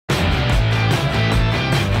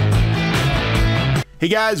Hey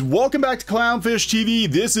guys, welcome back to CLOWNFISH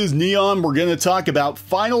TV. This is Kneon. We're going to talk about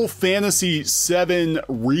Final Fantasy VII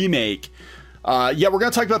Remake. We're going to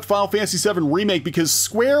talk about the Final Fantasy VII Remake because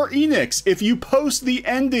Square-Enix, if you post the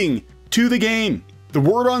ending to the game, the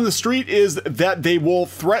word on the street is that they will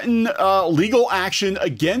threaten legal action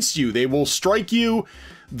against you. They will strike you.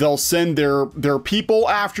 They'll send their people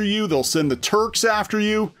after you. They'll send the Turks after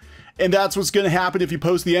you. And that's what's going to happen if you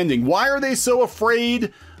post the ending. Why are they so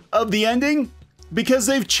afraid of the ending? Because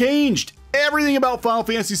they've changed everything about Final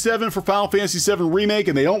Fantasy VII for Final Fantasy VII Remake,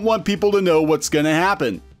 and they don't want people to know what's going to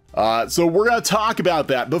happen. So we're going to talk about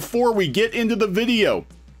that. Before we get into the video,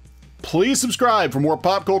 please subscribe for more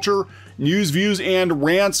pop culture, news, views, and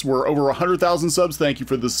rants. We're over 100,000 subs. Thank you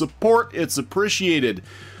for the support. It's appreciated.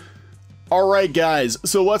 All right, guys,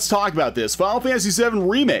 so let's talk about this. Final Fantasy VII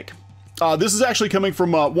Remake. This is actually coming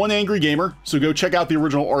from One Angry Gamer, so go check out the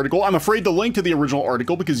original article. I'm afraid to link to the original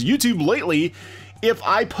article because YouTube lately, if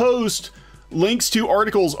I post links to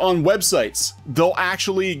articles on websites, they'll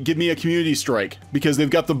actually give me a community strike because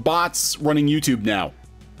they've got the bots running YouTube now.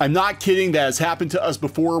 I'm not kidding, that has happened to us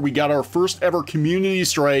before. We got our first ever community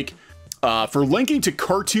strike for linking to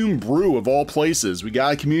Cartoon Brew of all places. We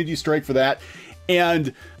got a community strike for that,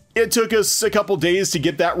 and it took us a couple days to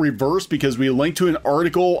get that reversed because we linked to an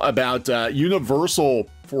article about Universal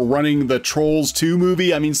for running the Trolls 2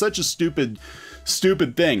 movie. I mean, such a stupid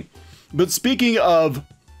thing. But speaking of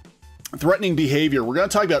threatening behavior, we're going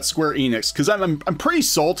to talk about Square-Enix because I'm pretty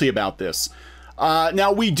salty about this.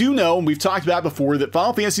 Now, we do know, and we've talked about before, that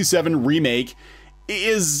Final Fantasy VII Remake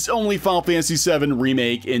is only Final Fantasy VII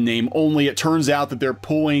Remake in name only. It turns out that they're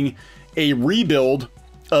pulling a rebuild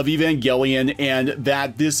of Evangelion, and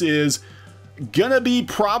that this is gonna be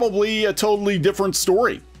probably a totally different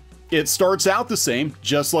story. It starts out the same,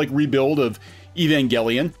 just like Rebuild of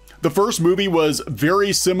Evangelion. The first movie was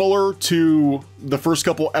very similar to the first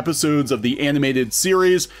couple episodes of the animated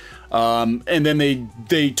series, and then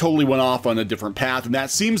they totally went off on a different path, and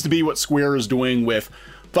that seems to be what Square is doing with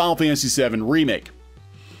Final Fantasy VII Remake.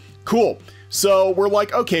 Cool. So we're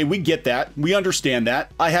like, okay, we get that. We understand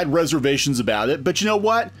that. I had reservations about it, but you know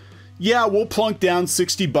what? Yeah, we'll plunk down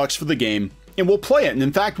 60 bucks for the game and we'll play it. And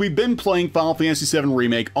in fact, we've been playing Final Fantasy VII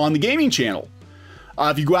Remake on the gaming channel.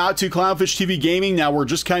 If you go out to CLOWNFISH TV Gaming, now we're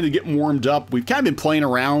just kind of getting warmed up. We've kind of been playing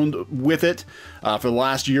around with it for the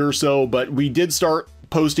last year or so, but we did start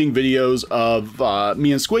posting videos of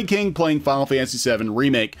me and Squid King playing Final Fantasy VII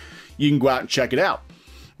Remake. You can go out and check it out.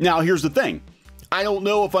 Now, here's the thing. I don't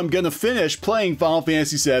know if I'm going to finish playing Final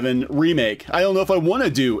Fantasy VII Remake. I don't know if I want to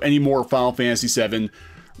do any more Final Fantasy VII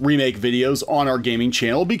Remake videos on our gaming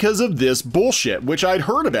channel because of this bullshit, which I'd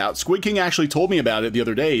heard about. Squid King actually told me about it the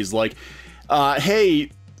other day. He's like,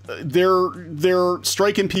 hey, they're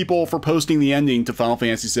striking people for posting the ending to Final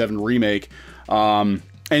Fantasy VII Remake. And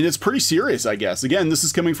it's pretty serious, I guess. Again, this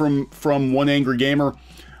is coming from One Angry Gamer.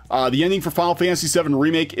 The ending for Final Fantasy VII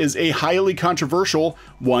Remake is a highly controversial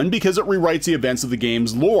one because it rewrites the events of the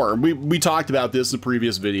game's lore. We talked about this in a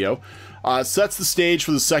previous video. Sets the stage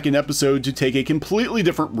for the second episode to take a completely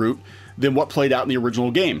different route than what played out in the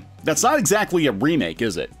original game. That's not exactly a remake,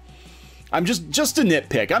 is it? I'm just a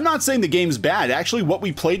nitpick. I'm not saying the game's bad. Actually, what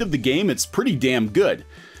we played of the game, it's pretty damn good.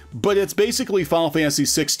 But it's basically Final Fantasy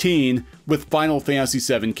 16 with Final Fantasy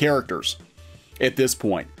VII characters at this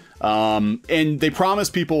point. And they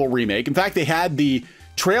promised people a remake. In fact, they had the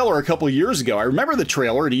trailer a couple years ago. I remember the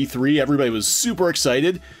trailer at E3. Everybody was super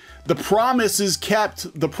excited. The promise is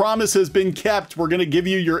kept. The promise has been kept. We're going to give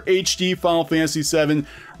you your HD Final Fantasy VII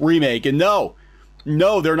remake. And no,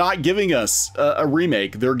 they're not giving us a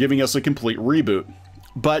remake. They're giving us a complete reboot.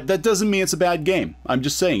 But that doesn't mean it's a bad game. I'm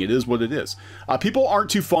just saying it is what it is. People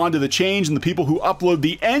aren't too fond of the change, and the people who upload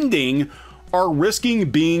the ending are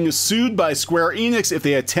risking being sued by Square-Enix if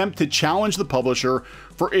they attempt to challenge the publisher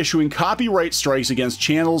for issuing copyright strikes against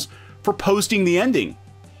channels for posting the ending.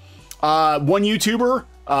 One YouTuber,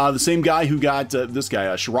 the same guy who got this guy,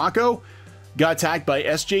 Shirako, got attacked by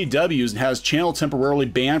SJWs and has channel temporarily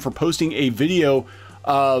banned for posting a video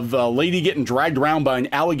of a lady getting dragged around by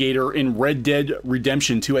an alligator in Red Dead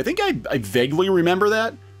Redemption 2. I think I vaguely remember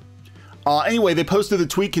that. Anyway, they posted a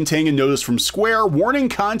tweet containing a notice from Square warning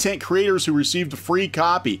content creators who received a free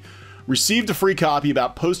copy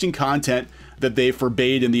about posting content that they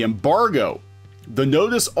forbade in the embargo. The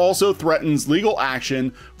notice also threatens legal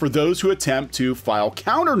action for those who attempt to file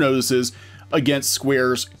counter notices against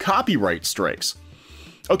Square's copyright strikes.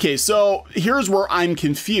 Okay, so here's where I'm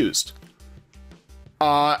confused.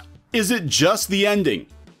 Is it just the ending?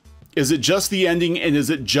 Is it just the ending, and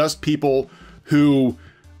is it just people who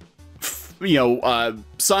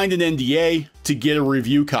signed an NDA to get a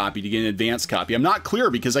review copy, to get an advanced copy. I'm not clear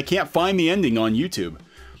because I can't find the ending on YouTube.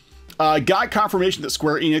 Got confirmation that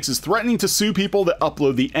Square-Enix is threatening to sue people that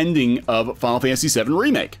upload the ending of Final Fantasy VII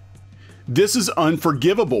Remake. This is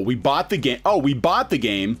unforgivable. We bought the game. Oh, we bought the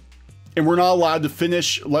game, and we're not allowed to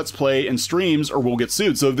finish Let's Play and streams or we'll get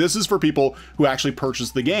sued. So this is for people who actually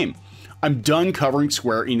purchased the game. I'm done covering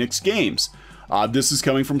Square-Enix games. This is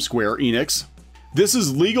coming from Square-Enix. This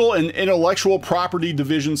is Legal and Intellectual Property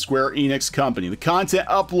Division Square-Enix Company. The content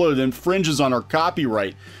uploaded infringes on our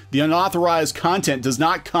copyright. The unauthorized content does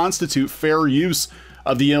not constitute fair use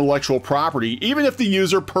of the intellectual property, even if the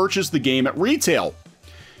user purchased the game at retail.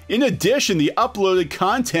 In addition, the uploaded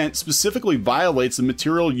content specifically violates the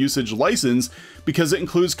material usage license because it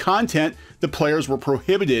includes content the players were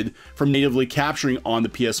prohibited from natively capturing on the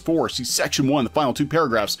PS4. See Section 1, the final 2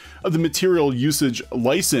 paragraphs of the material usage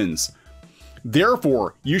license.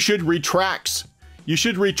 Therefore, you should retract. You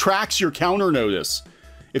should retract your counter notice.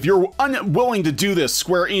 If you're unwilling to do this,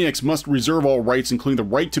 Square Enix must reserve all rights, including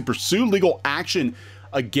the right to pursue legal action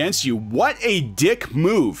against you. What a dick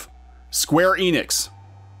move, Square Enix.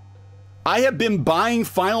 I have been buying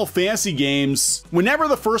Final Fantasy games whenever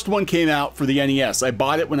the first one came out for the NES. I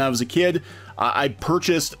bought it when I was a kid. I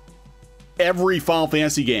purchased every Final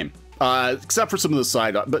Fantasy game, except for some of the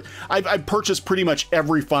side, but I've purchased pretty much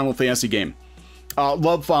every Final Fantasy game.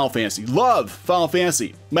 Love Final Fantasy. Love Final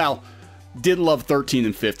Fantasy. Well, didn't love 13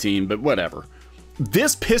 and 15, but whatever.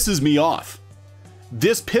 This pisses me off.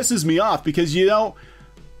 This pisses me off because, you know,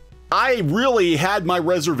 I really had my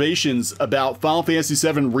reservations about Final Fantasy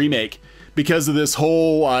VII Remake because of this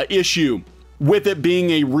whole issue with it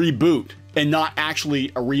being a reboot and not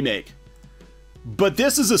actually a remake. But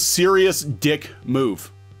this is a serious dick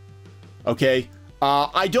move. Okay?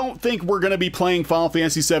 I don't think we're going to be playing Final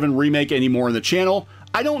Fantasy VII Remake anymore on the channel.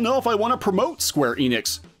 I don't know if I want to promote Square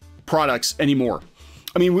Enix products anymore.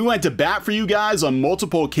 I mean, we went to bat for you guys on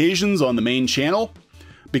multiple occasions on the main channel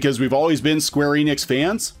because we've always been Square Enix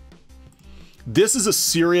fans. This is a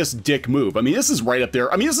serious dick move. I mean, this is right up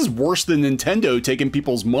there. I mean, this is worse than Nintendo taking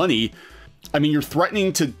people's money. I mean, you're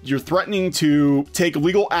threatening to take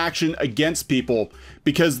legal action against people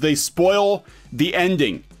because they spoil the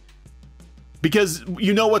ending. Because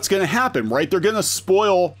you know what's going to happen, right? They're going to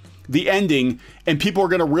spoil the ending and people are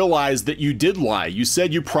going to realize that you did lie. You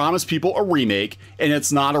said you promised people a remake and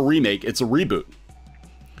it's not a remake, it's a reboot.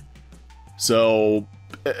 So,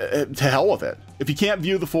 to hell with it. If you can't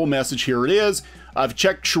view the full message, here it is. I've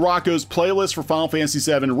checked Shirako's playlist for Final Fantasy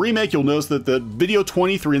VII Remake. You'll notice that the video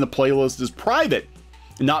 23 in the playlist is private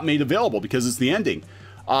and not made available because it's the ending.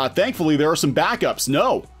 Thankfully, there are some backups.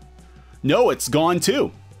 No, it's gone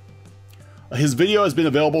too. His video has been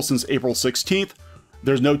available since April 16th.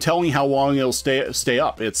 There's no telling how long it'll stay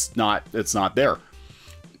up. It's not there.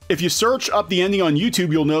 If you search up the ending on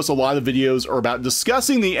YouTube, you'll notice a lot of videos are about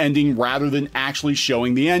discussing the ending rather than actually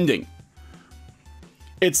showing the ending.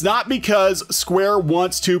 It's not because Square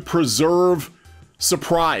wants to preserve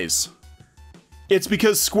surprise. It's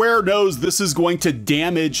because Square knows this is going to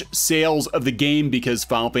damage sales of the game because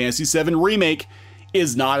Final Fantasy VII Remake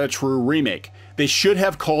is not a true remake. They should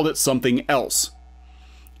have called it something else.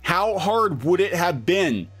 How hard would it have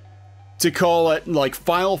been to call it like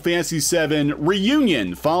Final Fantasy VII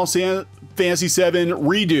Reunion, Final Fantasy VII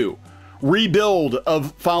Redo, Rebuild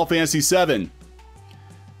of Final Fantasy VII?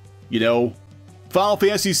 You know, Final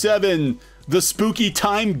Fantasy VII, the spooky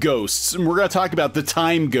time ghosts. And we're going to talk about the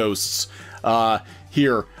time ghosts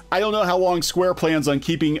here. I don't know how long Square plans on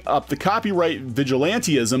keeping up the copyright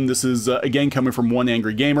vigilantism. This is, again, coming from One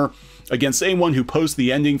Angry Gamer, against anyone who posts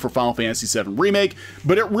the ending for Final Fantasy VII Remake,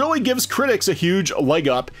 but it really gives critics a huge leg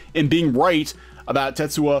up in being right about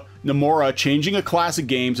Tetsuya Nomura changing a classic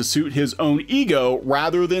game to suit his own ego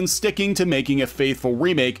rather than sticking to making a faithful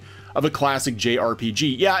remake of a classic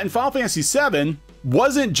JRPG. Yeah, and Final Fantasy VII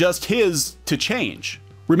wasn't just his to change.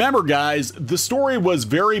 Remember, guys, the story was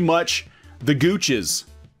very much the Gooch's.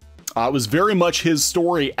 It was very much his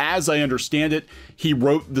story as I understand it. He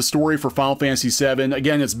wrote the story for Final Fantasy VII.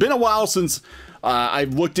 Again, it's been a while since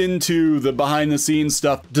I've looked into the behind the scenes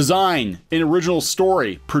stuff. Design, an original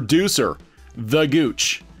story, producer, the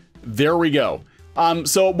Gooch. There we go.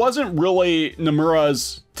 So it wasn't really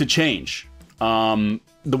Nomura's to change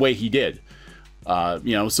the way he did.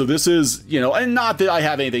 You know, so this is, you know, and not that I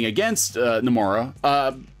have anything against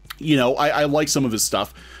Nomura. You know, I like some of his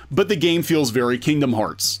stuff, but the game feels very Kingdom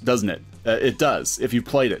Hearts, doesn't it? It does, if you've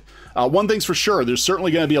played it. One thing's for sure, there's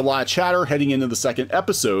certainly going to be a lot of chatter heading into the second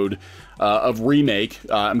episode of Remake.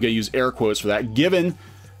 I'm going to use air quotes for that, given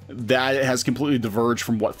that has completely diverged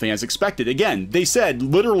from what fans expected. Again, they said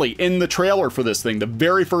literally in the trailer for this thing, the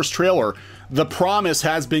very first trailer, the promise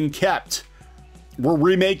has been kept. We're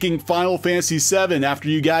remaking Final Fantasy VII after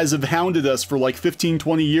you guys have hounded us for like 15,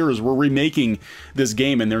 20 years. We're remaking this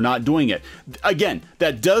game and they're not doing it. Again,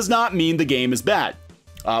 that does not mean the game is bad.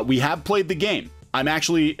 We have played the game. I'm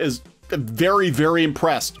actually very, very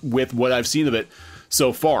impressed with what I've seen of it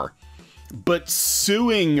so far. But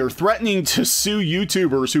suing or threatening to sue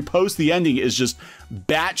YouTubers who post the ending is just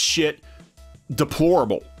batshit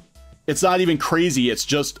deplorable. It's not even crazy, it's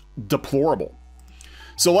just deplorable.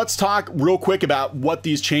 So let's talk real quick about what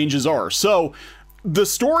these changes are. So the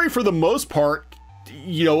story, for the most part,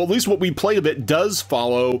 you know, at least what we played of it, does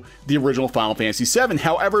follow the original Final Fantasy VII.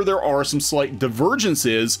 However, there are some slight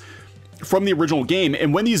divergences from the original game.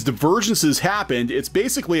 And when these divergences happened, it's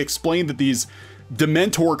basically explained that these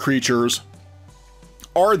Dementor creatures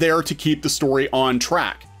are there to keep the story on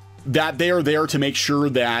track. That they are there to make sure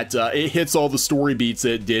that it hits all the story beats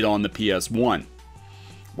that it did on the PS1.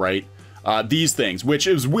 Right? These things, which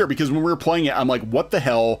is weird because when we were playing it, I'm like, what the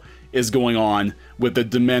hell is going on with the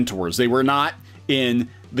Dementors? They were not in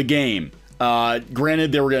the game.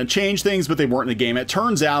 Granted, they were going to change things, but they weren't in the game. It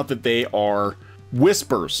turns out that they are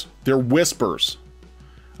whispers. They're whispers.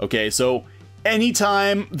 Okay, so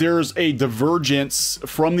anytime there's a divergence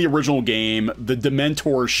from the original game, the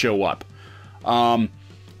Dementors show up.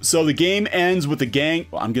 So the game ends with the gang.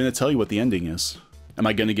 Well, I'm going to tell you what the ending is. Am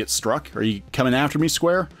I going to get struck? Are you coming after me,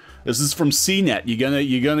 Square? This is from CNET.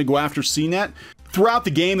 You gonna go after CNET? Throughout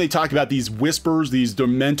the game, they talk about these whispers, these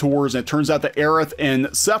Dementors, and it turns out that Aerith and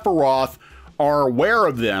Sephiroth are aware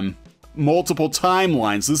of them multiple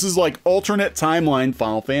timelines. This is like alternate timeline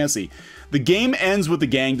Final Fantasy. The game ends with the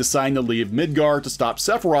gang deciding to leave Midgar to stop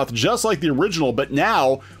Sephiroth, just like the original, but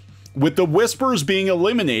now, with the Whispers being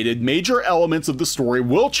eliminated, major elements of the story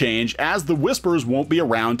will change, as the Whispers won't be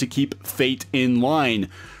around to keep fate in line.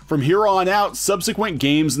 From here on out, subsequent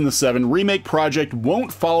games in the VII Remake project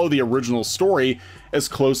won't follow the original story as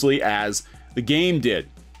closely as the game did.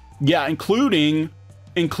 Yeah, including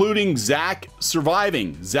Zack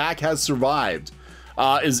surviving. Zack has survived.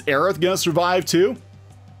 Is Aerith gonna survive too?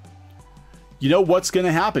 You know what's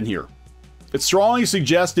gonna happen here? It's strongly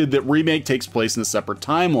suggested that Remake takes place in a separate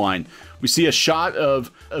timeline. We see a shot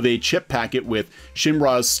of a chip packet with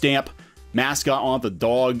Shinra's stamp mascot on the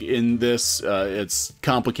dog in this. It's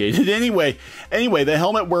complicated. Anyway, the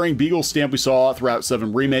helmet wearing beagle stamp we saw throughout VII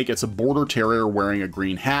Remake, it's a border terrier wearing a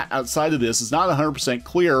green hat. Outside of this, it's not 100%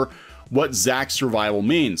 clear what Zack's survival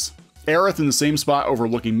means. Aerith in the same spot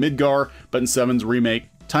overlooking Midgar, but in VII's Remake,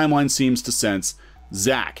 timeline seems to sense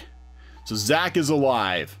Zack. So Zack is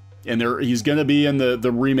alive, and he's going to be in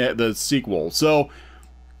the sequel. So,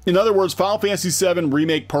 in other words, Final Fantasy VII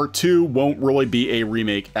Remake Part 2 won't really be a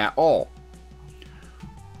remake at all.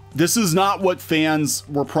 This is not what fans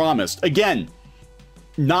were promised. Again,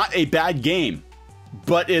 not a bad game,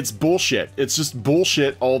 but it's bullshit. It's just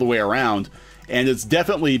bullshit all the way around, and it's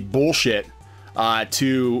definitely bullshit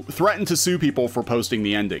to threaten to sue people for posting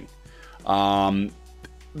the ending.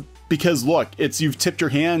 Because look, you've tipped your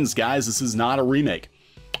hands, guys. This is not a remake.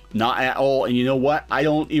 Not at all. And you know what? I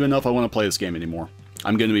don't even know if I want to play this game anymore.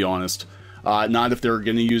 I'm going to be honest. Not if they're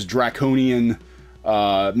going to use draconian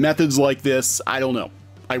methods like this. I don't know.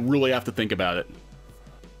 I really have to think about it.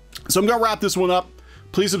 So I'm going to wrap this one up.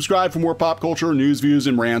 Please subscribe for more pop culture, news, views,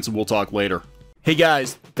 and rants, and we'll talk later. Hey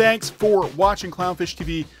guys, thanks for watching Clownfish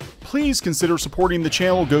TV. Please consider supporting the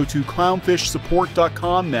channel. Go to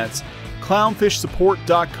clownfishsupport.com. That's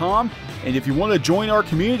clownfishsupport.com. And if you want to join our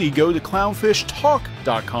community, go to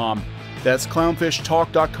clownfishtalk.com. That's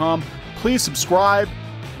clownfishtalk.com. Please subscribe,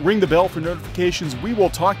 ring the bell for notifications. We will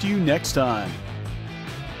talk to you next time.